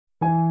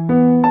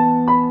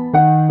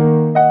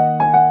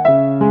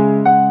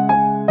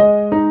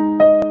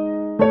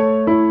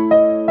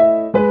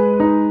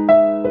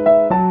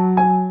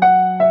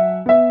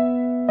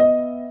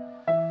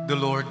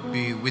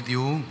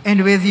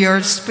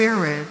your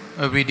spirit.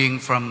 A reading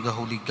from the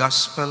Holy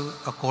Gospel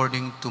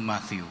according to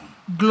Matthew.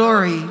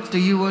 Glory to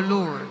you, O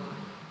Lord.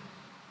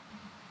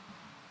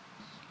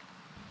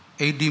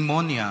 A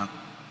demoniac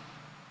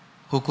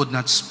who could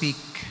not speak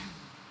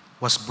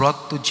was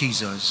brought to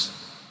Jesus,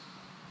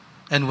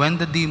 and when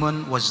the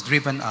demon was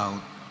driven out,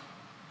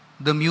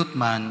 the mute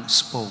man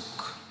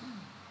spoke.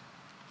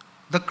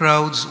 The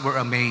crowds were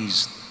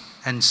amazed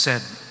and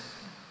said,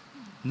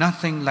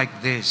 "Nothing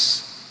like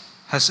this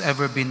has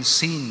ever been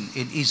seen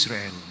in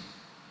Israel."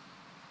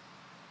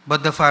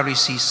 But the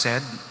Pharisees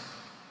said,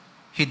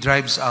 "He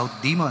drives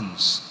out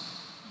demons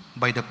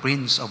by the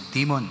prince of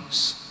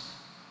demons."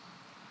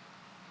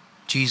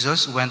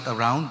 Jesus went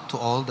around to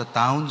all the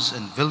towns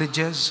and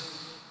villages,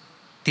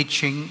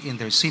 teaching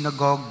in their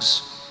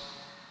synagogues,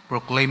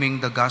 proclaiming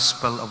the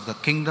gospel of the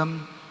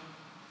kingdom,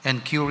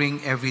 and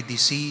curing every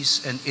disease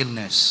and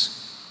illness.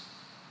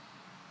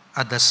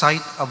 At the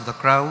sight of the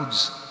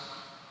crowds,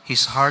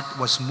 his heart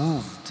was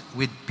moved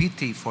with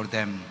pity for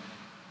them,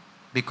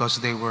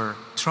 because they were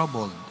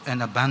troubled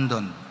and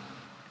abandoned,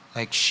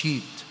 like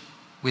sheep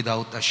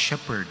without a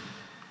shepherd.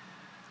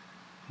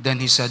 Then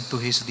he said to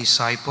his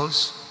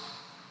disciples,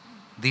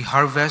 "The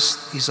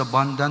harvest is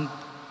abundant,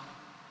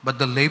 but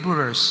the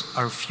laborers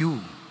are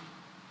few.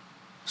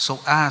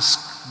 So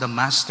ask the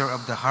master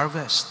of the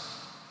harvest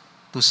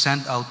to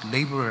send out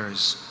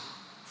laborers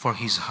for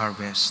his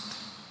harvest."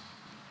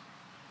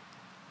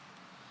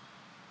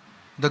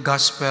 The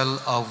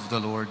Gospel of the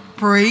Lord.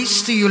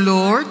 Praise to you,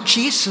 Lord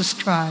Jesus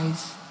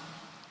Christ.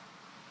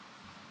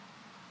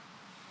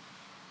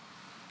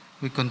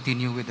 We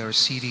continue with our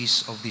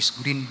series of this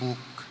green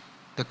book,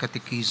 the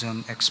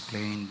Catechism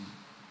Explained,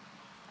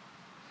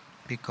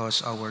 because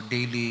our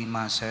daily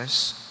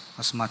masses,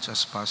 as much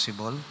as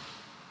possible,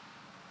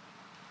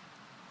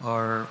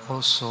 are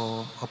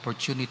also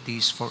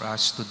opportunities for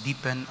us to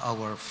deepen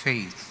our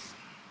faith.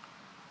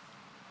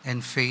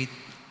 And faith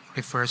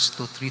refers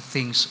to three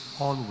things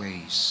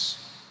always: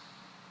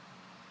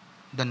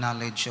 the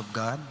knowledge of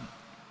God,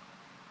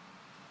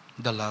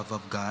 the love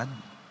of God,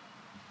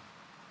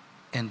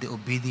 and the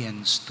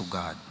obedience to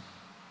God.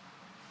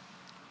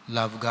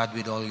 Love God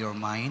with all your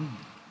mind,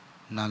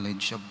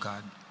 knowledge of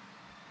God.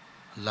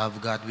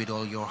 Love God with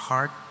all your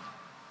heart,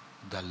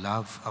 the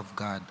love of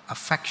God,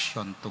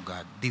 affection to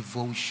God,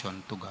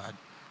 devotion to God.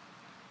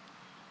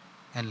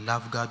 And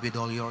love God with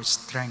all your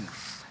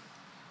strength,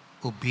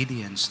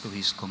 obedience to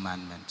His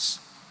commandments.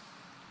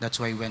 That's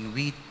why when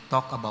we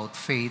talk about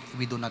faith,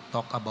 we do not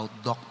talk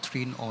about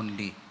doctrine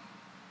only.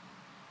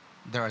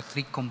 There are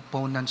three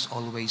components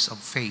always of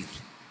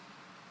faith.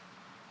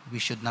 We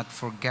should not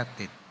forget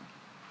it,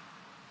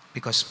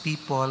 because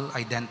people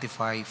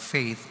identify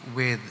faith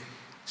with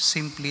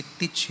simply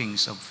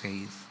teachings of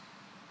faith.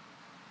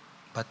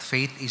 But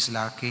faith is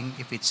lacking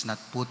if it's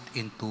not put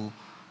into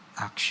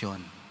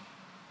action.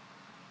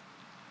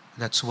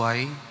 That's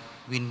why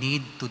we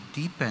need to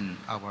deepen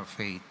our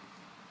faith,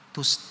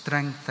 to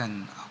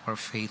strengthen our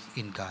faith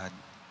in God.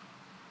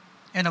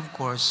 And of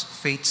course,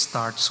 faith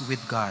starts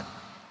with God.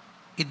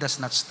 It does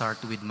not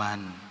start with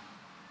man.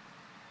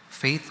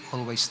 Faith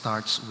always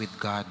starts with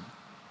God.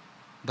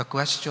 The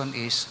question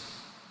is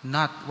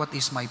not what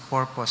is my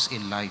purpose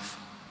in life,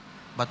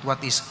 but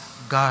what is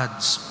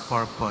God's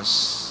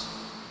purpose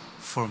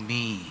for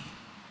me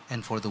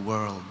and for the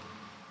world.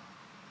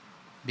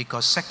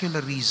 Because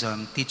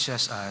secularism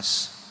teaches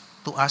us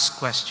to ask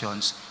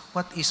questions,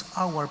 what is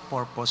our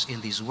purpose in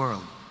this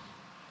world?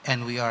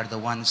 And we are the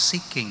ones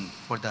seeking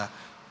for the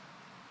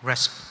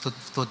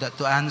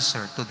to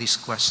answer to this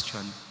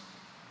question.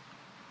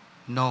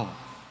 No,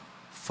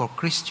 for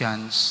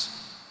Christians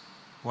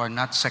who are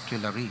not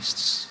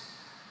secularists,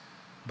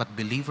 but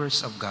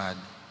believers of God,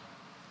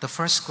 the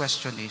first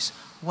question is,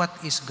 what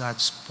is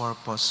God's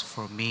purpose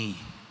for me?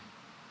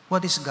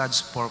 What is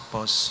God's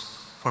purpose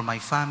for my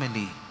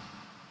family?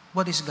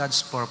 What is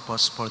God's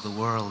purpose for the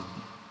world?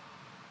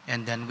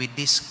 And then we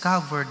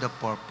discover the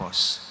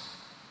purpose.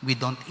 We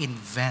don't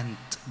invent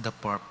the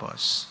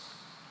purpose.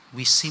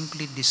 We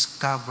simply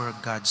discover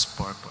God's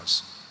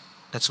purpose.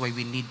 That's why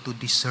we need to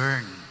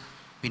discern.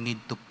 We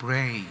need to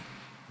pray.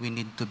 We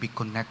need to be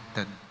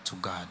connected to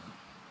God.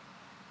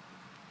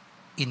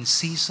 In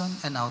season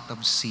and out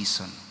of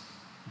season,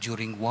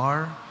 during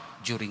war,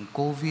 during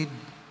COVID,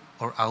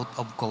 or out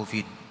of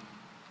COVID,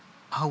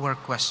 our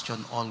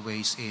question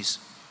always is,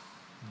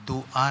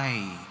 do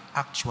I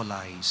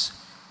actualize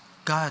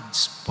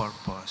God's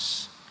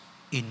purpose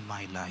in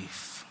my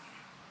life?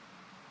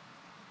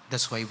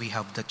 That's why we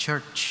have the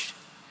church.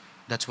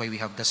 That's why we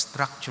have the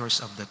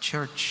structures of the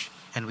church,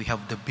 and we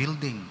have the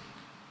building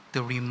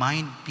to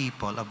remind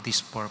people of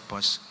this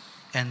purpose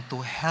and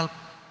to help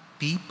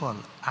people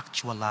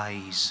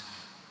actualize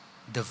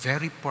the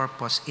very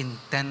purpose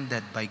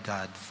intended by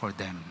God for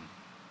them.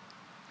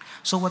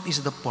 So what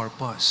is the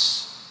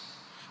purpose?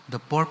 The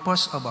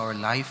purpose of our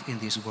life in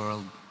this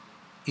world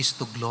is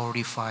to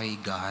glorify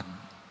God.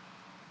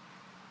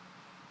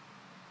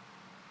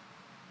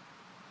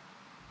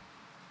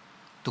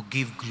 To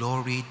give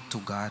glory to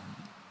God.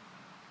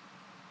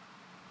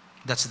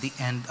 That's the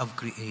end of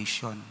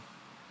creation.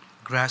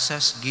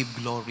 Grasses give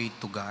glory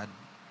to God.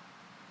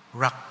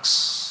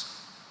 Rocks,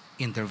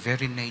 in their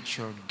very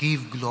nature,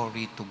 give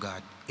glory to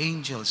God.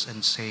 Angels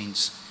and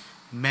saints,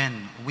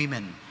 men,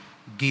 women,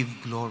 give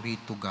glory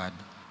to God.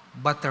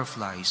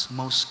 Butterflies,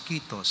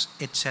 mosquitoes,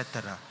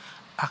 etc.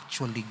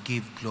 actually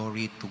give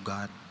glory to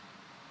God.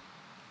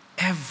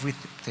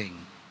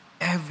 Everything,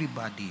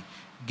 everybody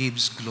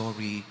gives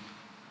glory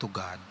to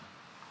God.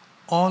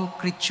 All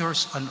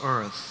creatures on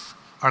earth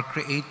are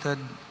created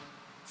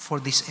for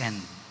this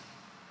end,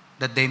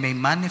 that they may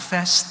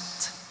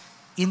manifest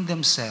in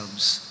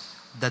themselves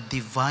the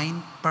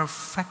divine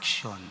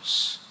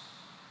perfections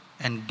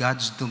and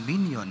God's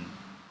dominion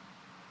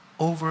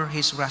over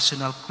His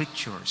rational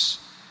creatures,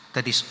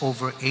 that is,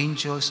 over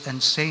angels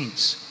and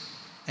saints,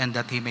 and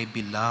that He may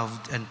be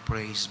loved and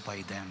praised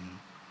by them.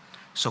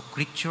 So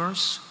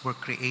creatures were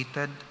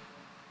created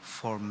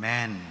for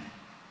man,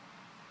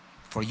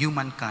 for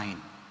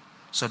humankind,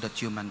 so that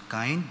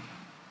humankind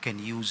can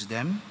use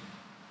them,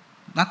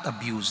 not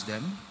abuse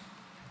them,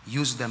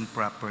 use them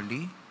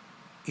properly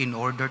in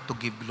order to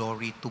give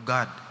glory to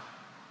God.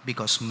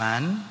 Because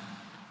man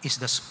is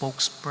the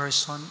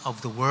spokesperson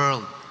of the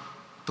world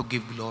to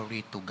give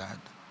glory to God.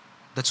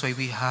 That's why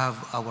we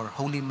have our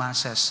holy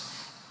masses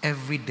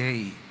every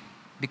day,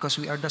 because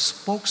we are the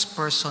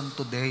spokesperson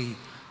today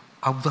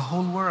of the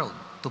whole world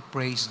to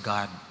praise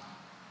God.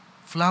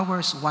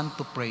 Flowers want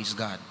to praise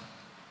God.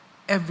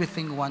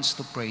 Everything wants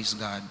to praise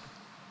God.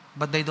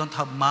 But they don't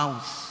have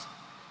mouth.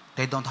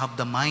 They don't have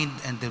the mind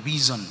and the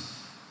reason.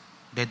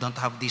 They don't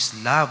have this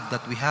love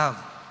that we have.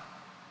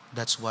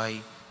 That's why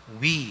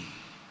we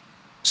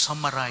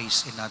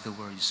summarize, in other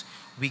words,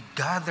 we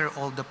gather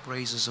all the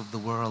praises of the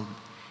world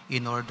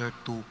in order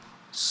to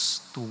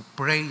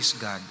praise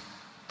God,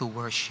 to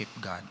worship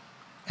God.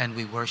 And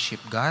we worship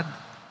God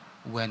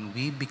when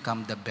we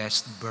become the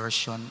best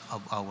version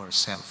of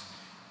ourselves.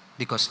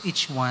 Because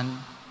each one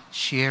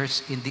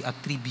shares in the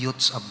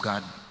attributes of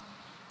God,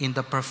 in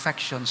the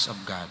perfections of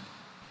God.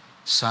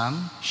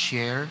 Some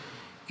share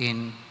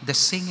in the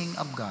singing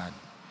of God.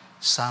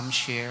 Some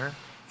share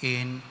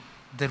in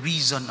the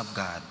reason of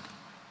God.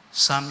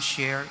 Some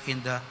share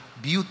in the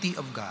beauty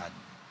of God.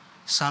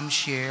 Some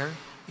share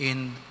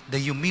in the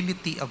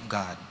humility of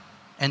God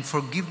and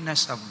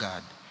forgiveness of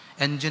God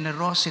and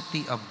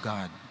generosity of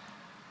God.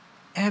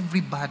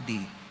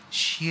 Everybody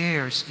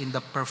shares in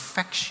the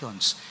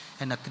perfections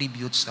and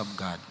attributes of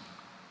God.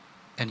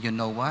 And you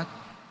know what?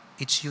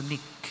 It's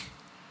unique.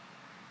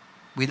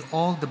 With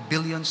all the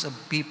billions of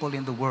people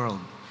in the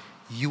world,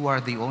 you are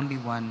the only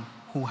one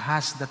who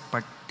has that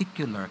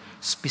particular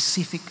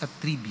specific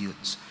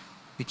attributes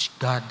which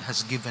God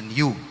has given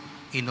you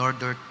in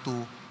order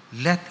to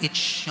let it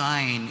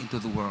shine into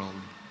the world,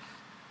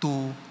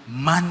 to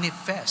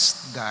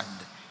manifest God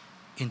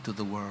into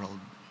the world.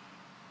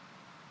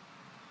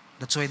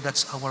 That's why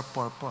that's our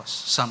purpose.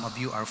 Some of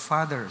you are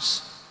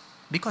fathers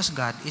because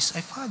God is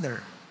a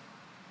father.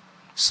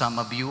 Some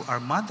of you are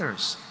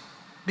mothers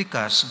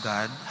because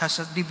God has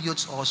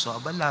attributes also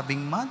of a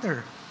loving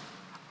mother.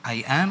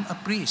 I am a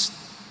priest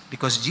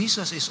because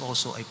Jesus is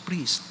also a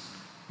priest.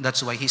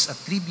 That's why His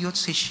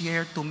attributes He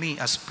shared to me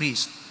as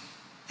priest,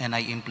 and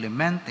I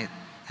implement it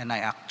and I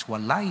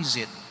actualize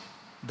it.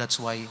 That's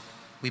why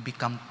we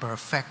become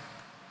perfect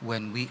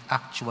when we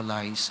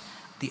actualize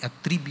the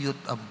attribute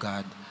of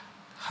God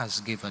has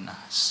given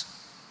us.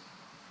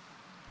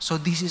 So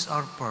this is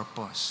our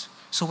purpose.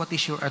 So what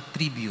is your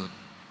attribute?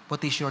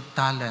 What is your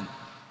talent?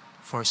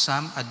 For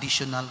some,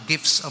 additional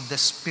gifts of the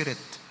Spirit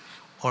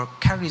or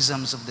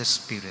charisms of the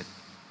Spirit,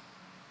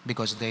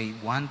 because they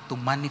want to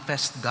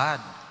manifest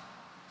God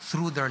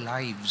through their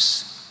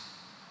lives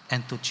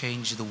and to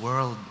change the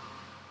world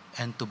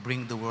and to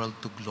bring the world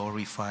to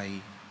glorify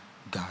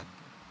God.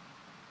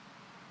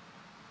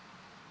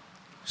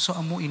 So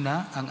amo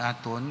ina ang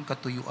aton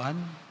katuyuan,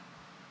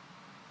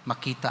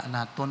 makita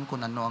naton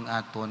kung ano ang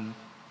aton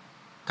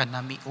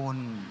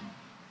kanamion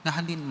nga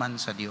halin man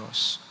sa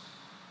Dios.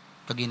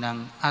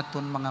 Kaginang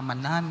aton mga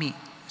manami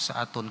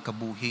sa aton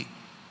kabuhi,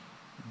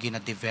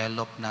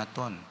 gina-develop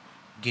naton,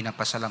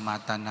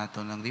 ginapasalamatan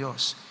naton ng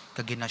Dios,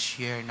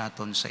 kagina-share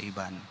naton sa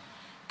iban.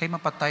 Kay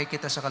mapatay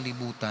kita sa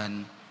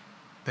kalibutan,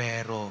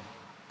 pero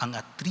ang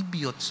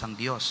attributes ng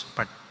Dios,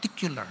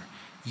 particular,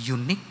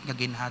 unique nga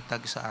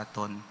ginhatag sa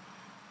aton,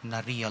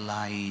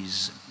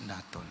 na-realize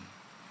naton.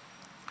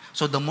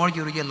 So the more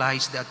you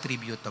realize the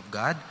attribute of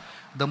God,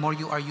 the more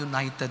you are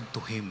united to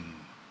Him.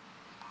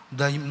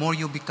 The more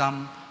you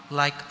become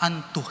like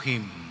unto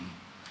Him.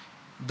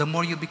 The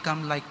more you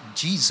become like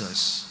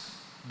Jesus,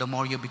 the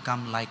more you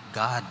become like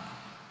God.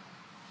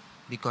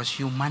 Because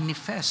you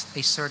manifest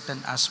a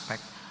certain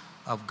aspect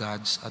of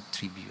God's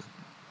attribute.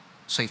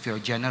 So if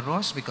you're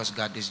generous, because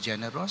God is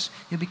generous,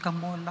 you become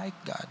more like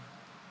God.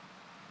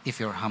 If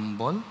you're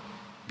humble,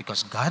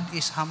 because God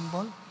is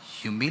humble,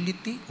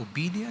 humility,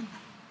 obedient,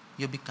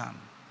 you become.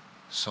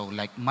 So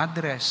like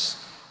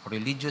madres,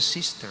 religious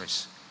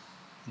sisters,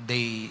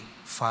 they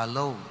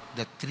follow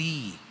the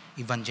three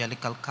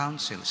evangelical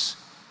counsels,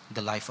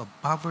 the life of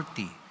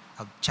poverty,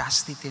 of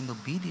chastity and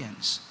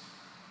obedience.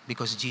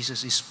 because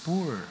Jesus is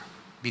poor,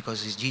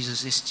 because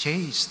Jesus is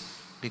chaste,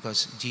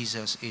 because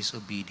Jesus is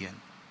obedient.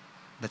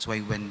 That's why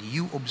when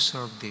you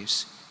observe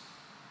this,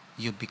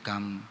 you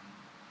become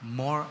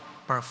more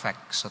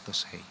perfect, so to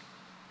say.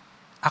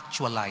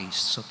 Actualized,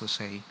 so to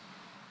say,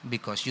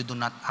 because you do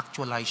not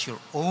actualize your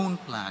own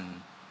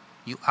plan.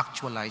 You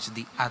actualize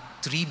the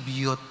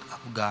attribute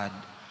of God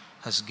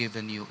has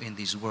given you in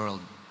this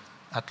world,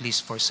 at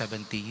least for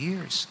 70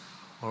 years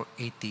or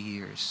 80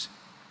 years.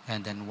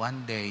 And then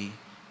one day,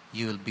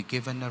 you will be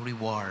given a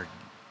reward.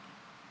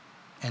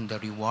 And the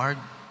reward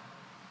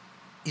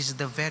is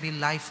the very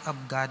life of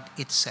God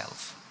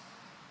itself.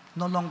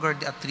 No longer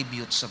the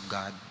attributes of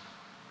God,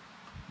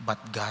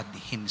 but God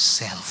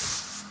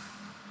Himself.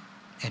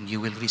 And you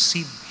will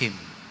receive Him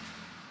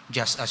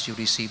just as you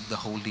receive the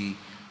Holy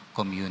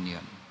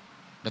Communion.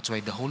 That's why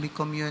the Holy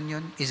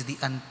Communion is the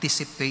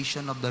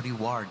anticipation of the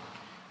reward.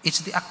 It's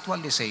the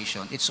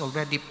actualization. It's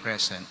already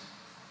present.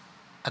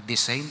 At the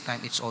same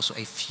time, it's also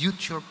a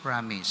future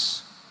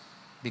promise,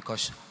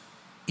 because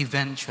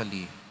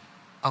eventually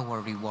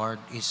our reward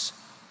is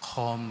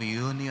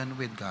communion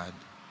with God,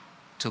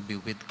 to be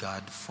with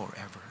God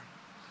forever.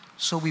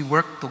 So we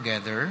work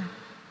together.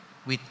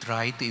 We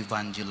try to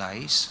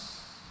evangelize.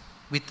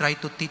 We try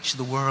to teach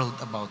the world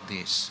about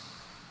this,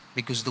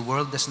 because the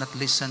world does not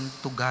listen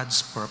to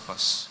God's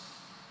purpose.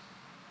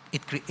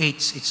 It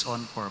creates its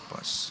own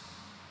purpose.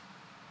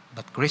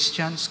 But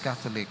Christians,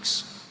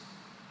 Catholics,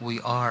 we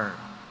are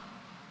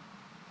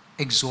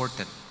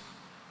exhorted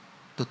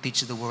to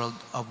teach the world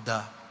of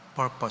the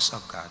purpose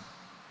of God.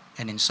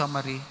 And in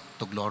summary,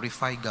 to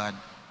glorify God.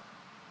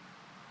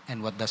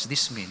 And what does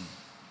this mean?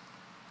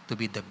 To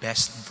be the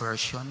best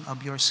version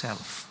of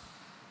yourself.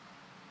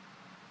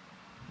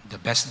 The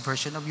best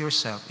version of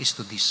yourself is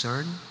to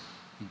discern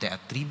the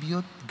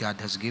attribute God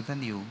has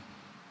given you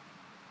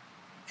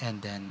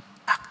and then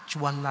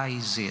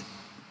actualize it.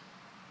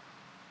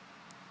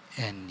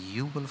 And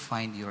you will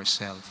find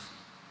yourself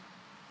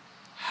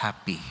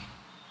happy.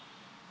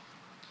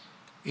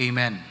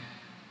 Amen.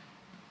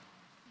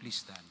 Please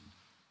stand.